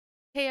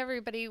Hey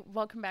everybody,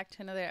 welcome back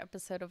to another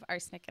episode of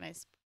Arsenic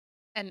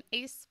and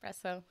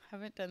Espresso.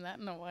 Haven't done that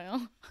in a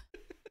while.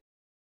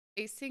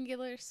 A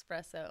singular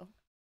espresso.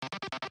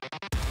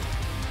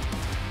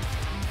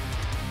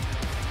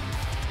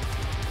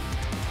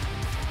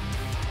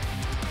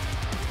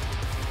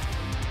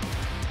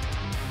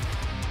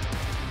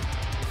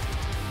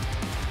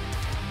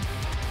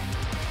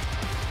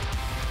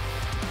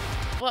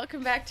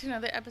 Welcome back to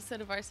another episode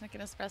of Arsenic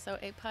and Espresso,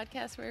 a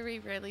podcast where we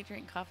rarely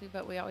drink coffee,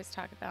 but we always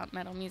talk about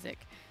metal music.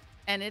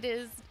 And it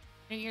is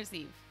New Year's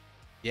Eve.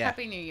 Yeah.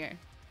 Happy New Year.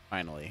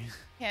 Finally.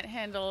 Can't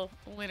handle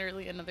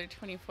literally another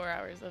 24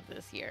 hours of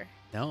this year.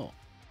 No,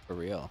 for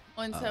real.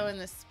 And so in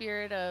the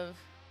spirit of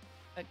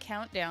a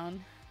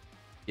countdown,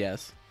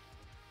 Yes.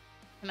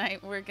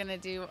 tonight we're going to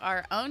do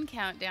our own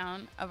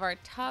countdown of our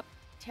top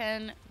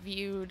 10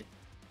 viewed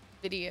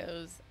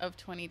videos of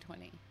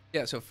 2020.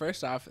 Yeah, so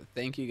first off,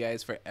 thank you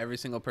guys for every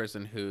single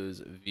person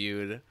who's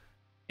viewed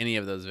any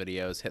of those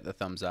videos. Hit the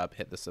thumbs up,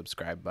 hit the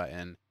subscribe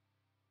button.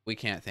 We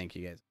can't thank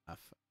you guys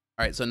enough.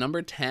 All right, so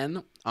number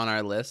 10 on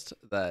our list,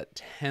 the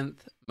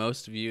 10th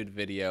most viewed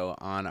video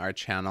on our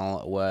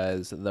channel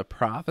was The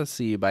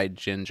Prophecy by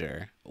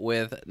Ginger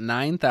with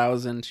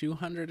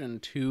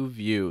 9,202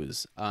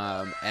 views.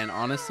 And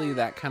honestly,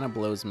 that kind of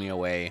blows me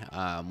away.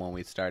 When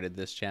we started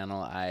this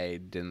channel, I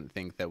didn't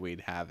think that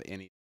we'd have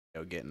any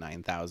video get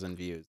 9,000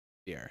 views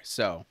here.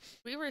 So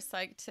we were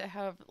psyched to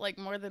have like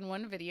more than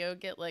one video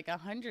get like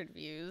 100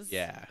 views.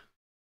 Yeah.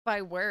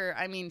 By word,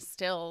 I mean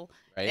still.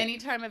 Right?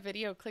 Anytime a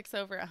video clicks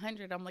over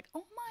 100, I'm like,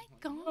 oh my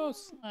gosh.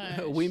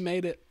 We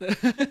made it.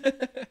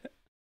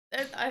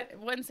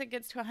 Once it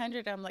gets to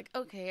 100, I'm like,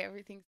 okay,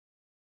 everything's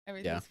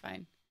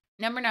fine.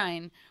 Number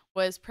 9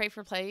 was Pray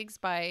for Plagues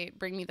by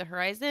Bring Me the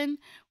Horizon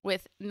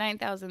with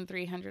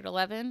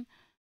 9,311.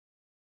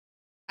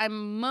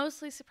 I'm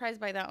mostly surprised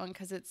by that one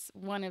because it's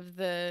one of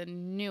the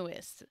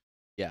newest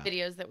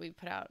videos that we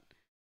put out.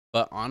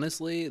 But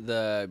honestly,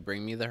 the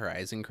Bring Me the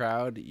Horizon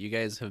crowd, you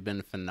guys have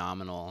been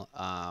phenomenal.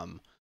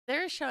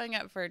 They're showing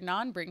up for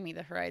non-Bring Me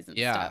the Horizon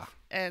stuff,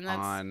 and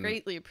that's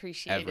greatly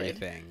appreciated.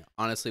 Everything.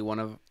 Honestly, one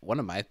of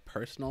my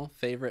personal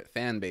favorite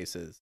fan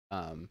bases,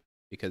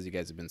 because you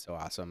guys have been so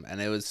awesome, and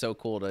it was so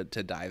cool to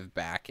dive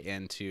back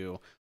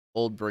into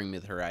old Bring Me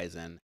the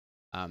Horizon,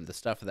 the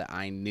stuff that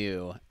I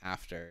knew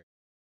after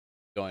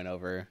going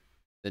over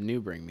the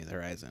new Bring Me the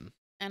Horizon.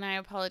 And I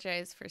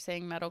apologize for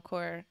saying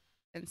metalcore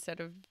instead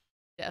of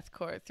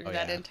deathcore through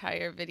that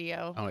entire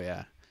video. Oh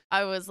yeah.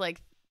 I was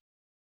like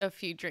a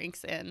few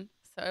drinks in,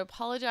 so I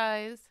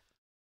apologize.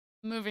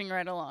 Moving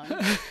right along.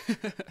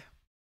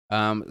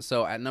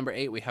 So at number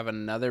 8 we have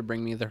another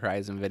Bring Me the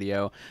Horizon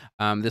video.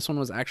 This one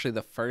was actually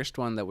the first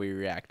one that we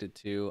reacted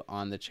to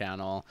on the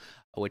channel,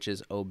 which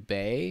is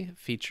Obey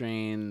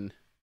featuring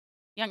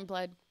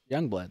Youngblood.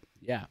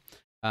 Yeah.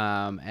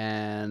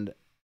 And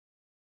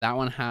that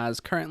one has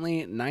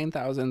currently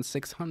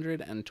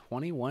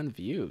 9,621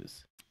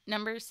 views.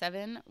 Number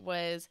 7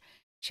 was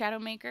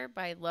Shadowmaker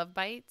by Love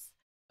Bites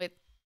with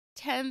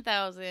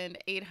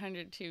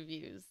 10,802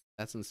 views.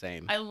 That's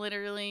insane. I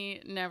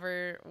literally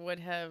never would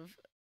have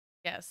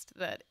guessed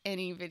that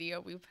any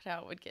video we put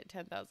out would get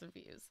 10,000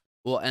 views.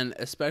 Well, and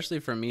especially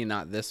for me,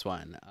 not this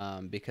one,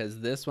 because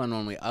this one,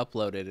 when we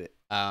uploaded it,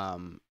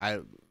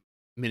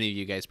 many of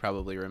you guys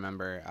probably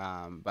remember,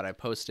 but I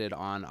posted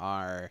on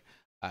our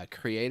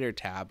creator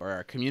tab, or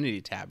our community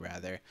tab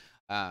rather,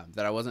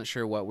 that I wasn't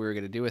sure what we were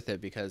going to do with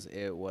it because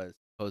it was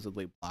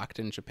supposedly blocked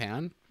in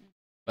Japan,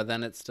 but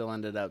then it still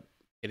ended up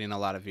getting a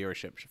lot of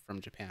viewership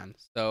from Japan.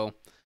 So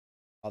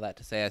all that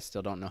to say, I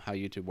still don't know how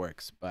YouTube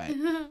works, but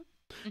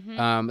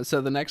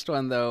so the next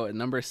one though, at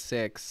number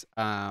 6,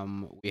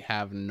 we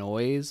have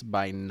Noise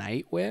by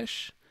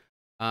Nightwish.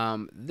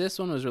 This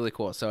one was really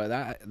cool. So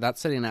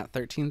that's sitting at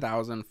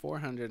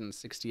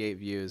 13,468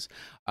 views.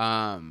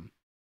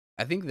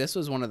 I think this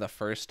was one of the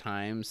first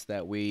times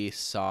that we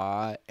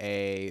saw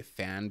a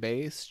fan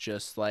base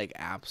just like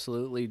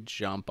absolutely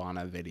jump on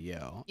a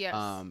video.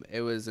 Yes. It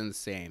was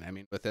insane. I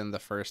mean, within the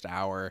first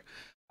hour,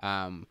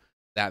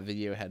 that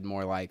video had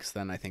more likes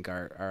than I think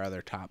our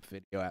other top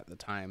video at the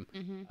time.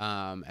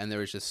 And there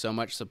was just so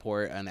much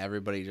support, and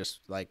everybody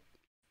just like,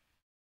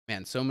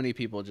 man, so many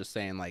people just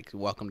saying like,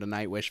 welcome to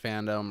Nightwish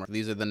fandom, or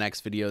these are the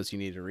next videos you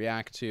need to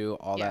react to,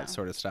 all that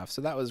sort of stuff.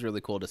 So that was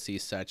really cool to see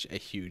such a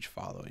huge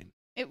following.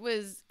 It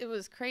was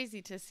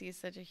crazy to see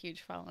such a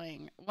huge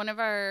following. One of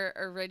our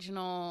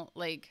original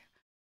like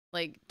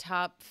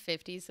top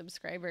 50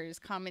 subscribers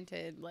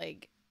commented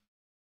like,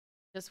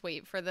 just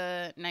wait for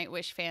the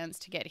Nightwish fans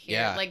to get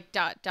here. Yeah. Like ...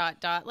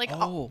 like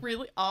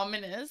really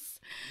ominous.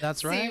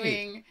 That's right.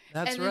 Seeming.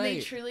 That's and then right.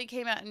 They truly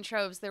came out in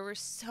troves. There were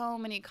so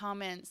many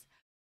comments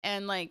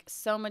and like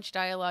so much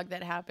dialogue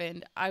that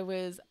happened. I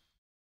was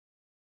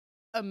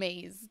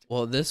amazed.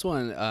 Well, this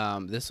one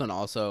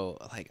also,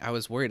 like, I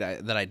was worried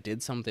that I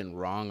did something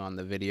wrong on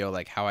the video,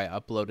 like how I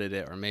uploaded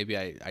it, or maybe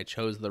I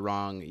chose the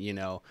wrong,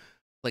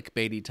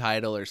 clickbaity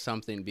title or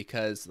something,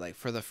 because like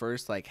for the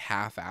first like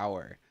half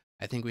hour,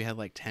 I think we had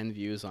like 10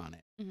 views on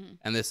it.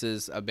 And this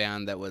is a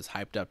band that was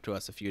hyped up to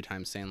us a few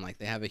times saying like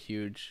they have a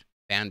huge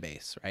fan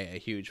base, right? A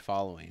huge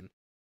following.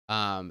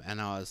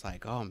 And I was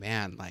like, oh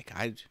man, like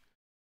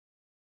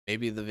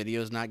maybe the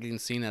video's not getting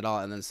seen at all.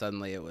 And then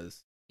suddenly it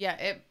was Yeah,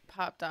 it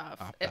popped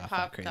off. It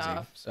popped like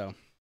crazy. So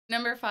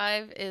number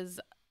 5 is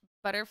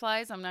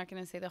Butterflies. I'm not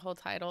going to say the whole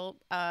title.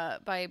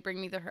 By Bring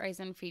Me the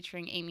Horizon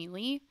featuring Amy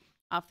Lee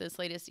off this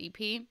latest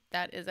EP.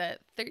 That is at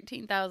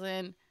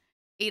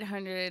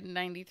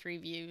 13,893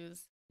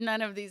 views.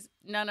 None of those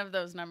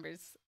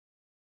numbers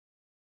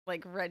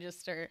like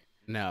register.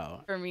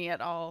 No. For me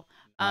at all.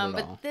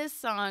 But this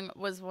song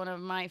was one of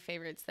my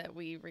favorites that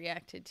we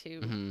reacted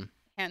to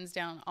hands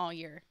down all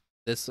year.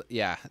 This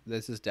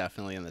is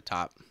definitely in the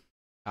top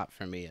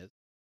for me as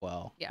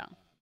well. Yeah.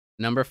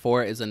 Number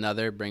 4 is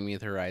another Bring Me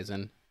the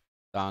Horizon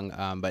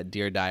song, but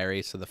Dear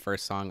Diary, so the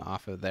first song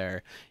off of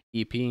their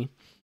EP.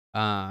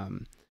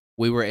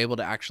 We were able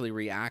to actually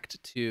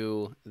react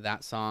to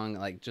that song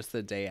like just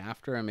the day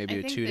after, or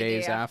maybe 2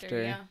 days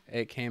after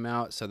it came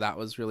out. So that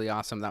was really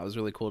awesome. That was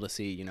really cool to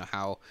see, you know,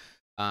 how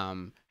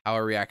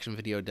a reaction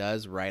video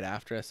does right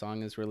after a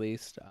song is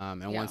released.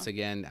 And once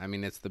again, I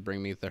mean, it's the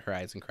Bring Me the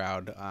Horizon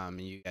crowd.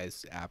 You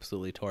guys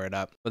absolutely tore it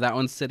up. But that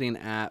one's sitting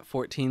at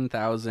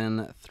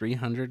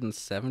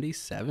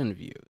 14,377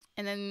 views.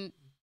 And then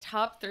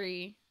top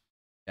 3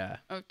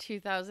 of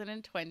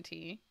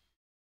 2020.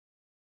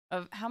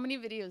 Of how many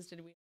videos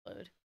did we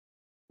upload?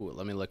 Ooh,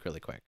 let me look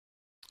really quick.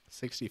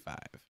 65.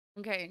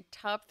 Okay,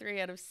 top 3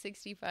 out of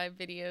 65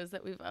 videos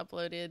that we've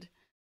uploaded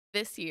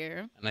this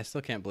year. And I still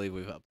can't believe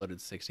we've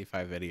uploaded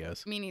 65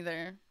 videos. Me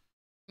neither.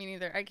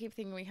 I keep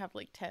thinking we have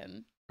like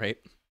 10. Right?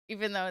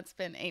 Even though it's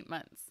been 8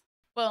 months.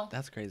 Well,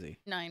 that's crazy.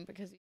 9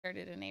 because we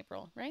started in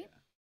April, right?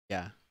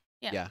 Yeah.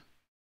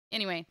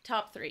 Anyway,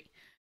 top 3.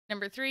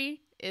 Number 3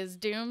 is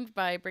Doomed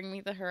by Bring Me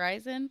the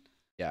Horizon.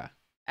 Yeah.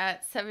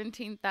 At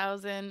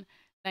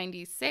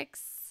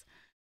 17,096.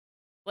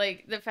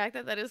 Like the fact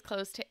that is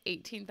close to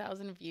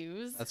 18,000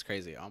 views. That's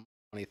crazy. Almost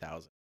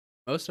 20,000.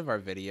 Most of our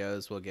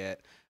videos will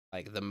get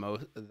like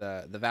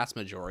the vast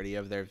majority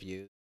of their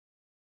views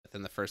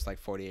within the first like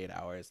 48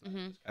 hours. And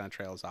it kind of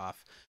trails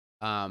off.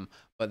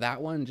 But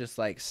that one just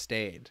like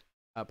stayed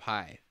up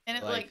high. And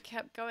it like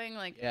kept going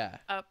like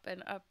up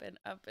and up and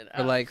up and up.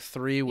 For like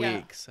 3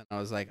 weeks. And I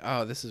was like,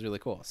 oh, this is really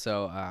cool.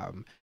 So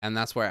and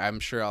that's where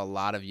I'm sure a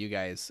lot of you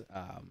guys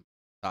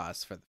saw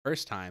us for the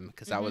first time,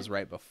 because that was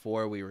right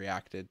before we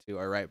reacted to,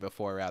 or right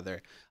before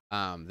rather,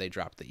 they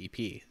dropped the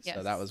EP.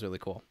 So that was really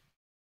cool.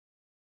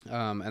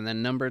 And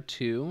then number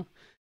 2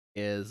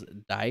 is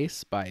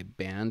Dice by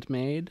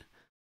Bandmade.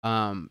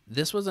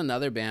 This was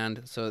another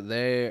band, so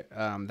they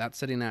that's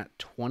sitting at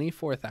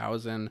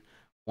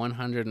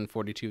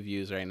 24,142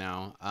 views right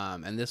now.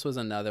 And this was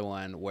another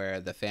one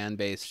where the fan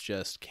base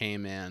just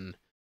came in,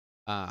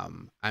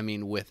 I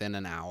mean, within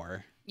an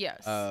hour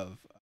of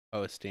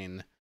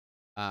posting.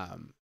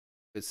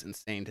 It's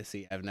insane to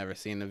see. I've never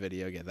seen a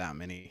video get that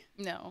many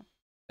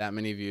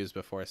views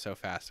before so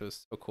fast. It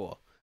was so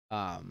cool.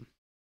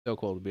 So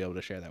cool to be able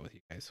to share that with you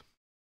guys.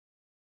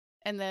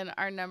 And then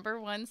our number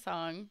 1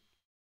 song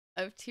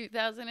of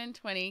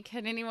 2020,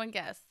 can anyone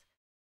guess?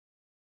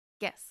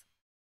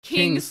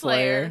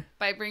 Kingslayer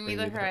by Bring Me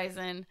the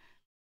Horizon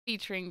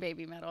featuring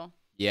Baby Metal.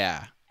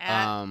 Yeah.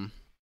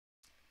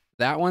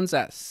 That one's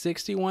at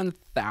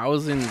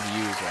 61,000 views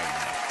right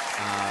now.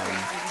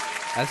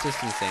 That's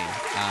just insane.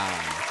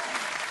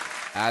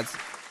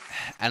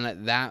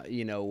 That,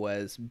 you know,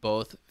 was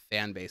both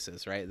fan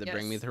bases, right? The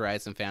Bring Me the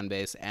Horizon fan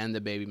base and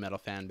the Baby Metal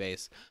fan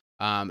base.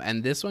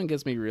 And this one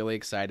gets me really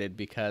excited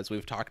because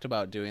we've talked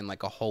about doing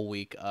like a whole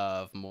week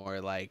of more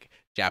like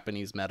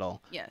Japanese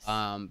metal.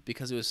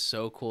 Because it was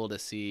so cool to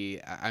see.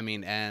 I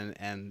mean,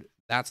 and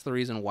that's the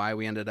reason why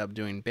we ended up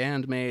doing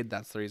Bandmade.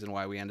 That's the reason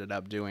why we ended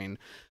up doing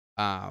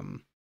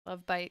Love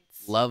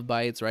Bites. Love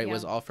Bites, right?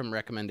 Was all from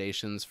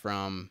recommendations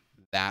from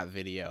that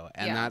video.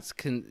 And that's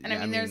I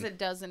mean, there's a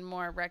dozen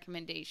more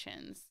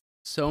recommendations.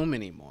 So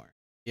many more.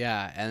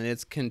 Yeah, and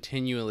it's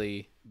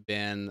continually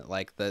been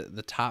like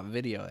the top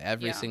video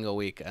every single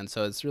week. And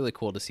so it's really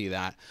cool to see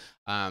that.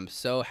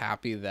 So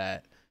happy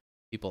that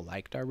people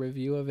liked our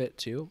review of it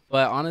too.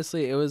 But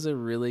honestly, it was a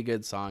really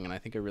good song, and I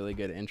think a really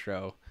good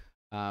intro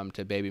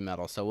to Baby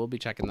Metal. So we'll be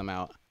checking them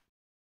out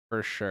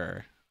for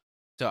sure.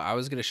 So I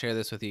was going to share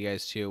this with you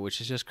guys too,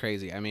 which is just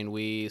crazy. I mean,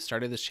 we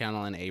started this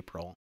channel in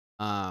April.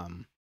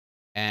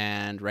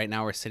 And right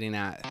now we're sitting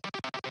at